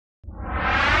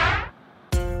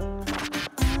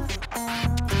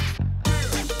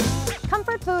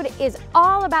comfort food is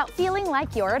all about feeling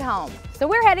like you're at home. So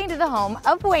we're heading to the home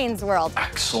of Wayne's World.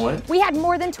 Excellent. We had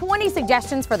more than 20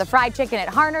 suggestions for the fried chicken at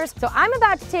Harner's, so I'm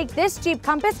about to take this Jeep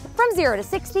Compass from 0 to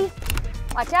 60.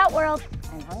 Watch out, world.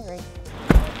 I'm hungry.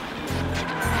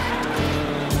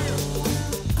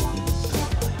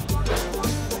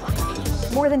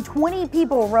 More than 20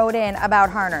 people wrote in about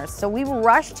Harner's, so we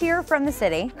rushed here from the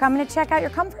city, coming to check out your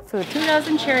comfort food. 2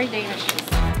 dozen cherry danishes.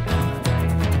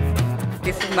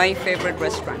 This is my favorite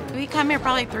restaurant. We come here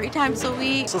probably 3 times a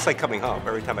week It's just like coming home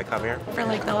every time I come here. for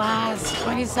like the last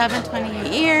 27,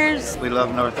 28 years. We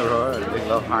love North Aurora, and we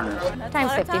love Harner's.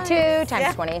 Times 52,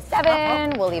 times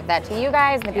 27. We'll leave that to you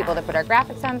guys and the people that put our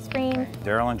graphics on the screen.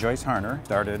 Daryl and Joyce Harner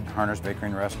started Harner's Bakery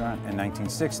and Restaurant in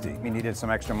 1960. We needed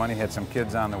some extra money, had some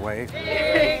kids on the way.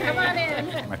 Hey, come on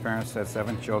in. My parents had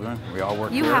 7 children. We all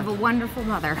work You here. have a wonderful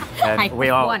mother. And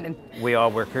we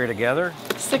all work here together.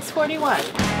 641.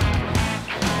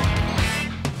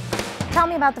 Tell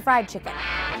me about the fried chicken.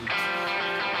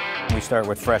 We start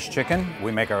with fresh chicken. We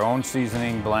make our own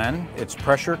seasoning blend. It's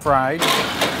pressure fried,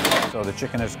 so the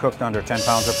chicken is cooked under 10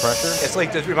 pounds of pressure. It's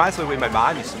like, this reminds me of the way my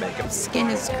mom used to make them. Skin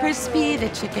is crispy, the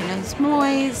chicken is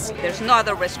moist. There's no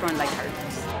other restaurant like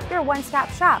hers. You're a one-stop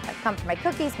shop. I come for my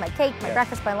cookies, my cake, my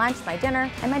breakfast, my lunch, my dinner,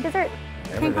 and my dessert.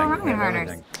 Can't go wrong at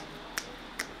Harner's. Everything.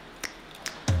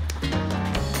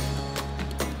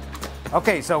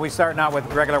 Okay, so we starting out with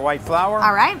regular white flour.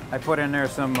 All right. I put in there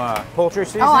some poultry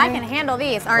seasoning. Oh, I can handle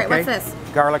these. All right, Okay. what's this?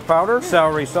 Garlic powder,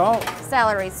 celery salt.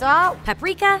 Celery salt.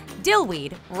 Paprika,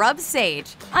 dillweed, rub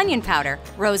sage, onion powder,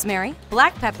 rosemary,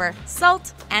 black pepper,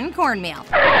 salt, and cornmeal.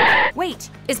 Wait,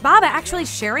 is Baba actually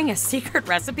sharing a secret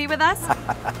recipe with us?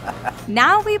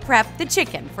 Now we prep the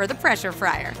chicken for the pressure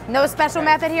fryer. No special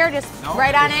method here, just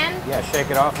right on in. Yeah,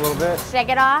 shake it off a little bit. Shake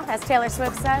it off, as Taylor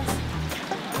Swift says.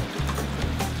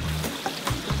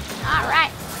 All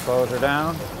right, Close her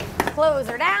down. close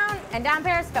her down and down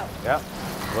Periscope. Yep.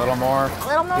 A little more. A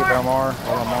little more. Keep it more. A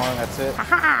little more. That's it.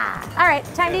 Ha! All right,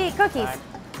 time to eat cookies.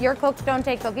 Your cooks don't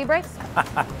take cookie breaks?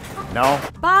 No.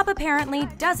 Bob apparently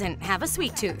doesn't have a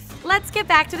sweet tooth. Let's get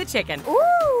back to the chicken.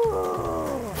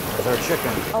 Ooh. There's our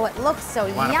chicken. Oh, it looks so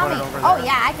Wanna yummy. put it over Oh there?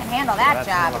 yeah, I can handle that That's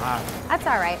job. a little hot. That's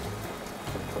all right.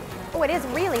 Oh, it is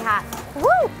really hot.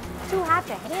 Woo! Too hot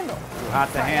to handle. Too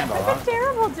hot to handle, huh? That's a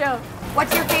terrible joke.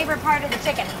 What's your favorite part of the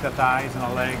chicken? The thighs and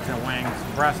the legs and wings.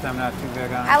 Breast I'm not too big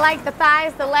on. I like the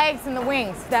thighs, the legs, and the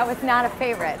wings. That was not a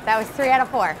favorite. That was 3 out of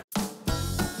 4.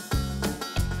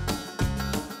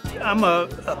 I'm a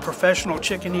professional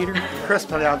chicken eater.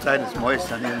 Crisp on the outside, it's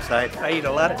moist on the inside. I eat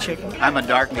a lot of chicken. I'm a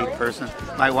dark meat person.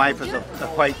 My wife is a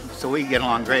white, so we get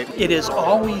along great. It is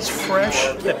always fresh.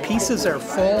 The pieces are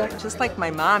full. Just like my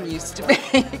mom used to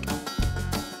bake.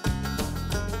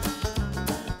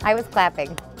 I was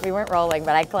clapping. We weren't rolling,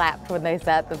 but I clapped when they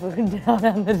sat the food down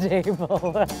on the table.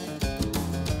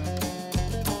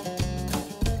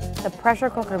 The pressure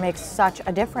cooker makes such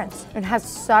a difference. It has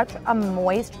such a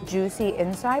moist, juicy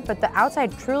inside, but the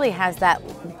outside truly has that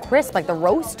crisp, like the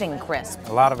roasting crisp.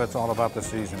 A lot of it's all about the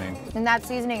seasoning. And that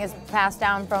seasoning is passed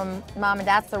down from Mom and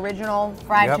Dad's original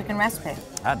fried Yep. chicken recipe.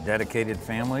 A dedicated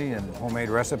family and homemade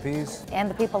recipes. And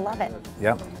the people love it.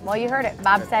 Yep. Well, you heard it.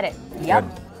 Bob said it. Yep.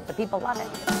 Good. The people love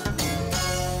it.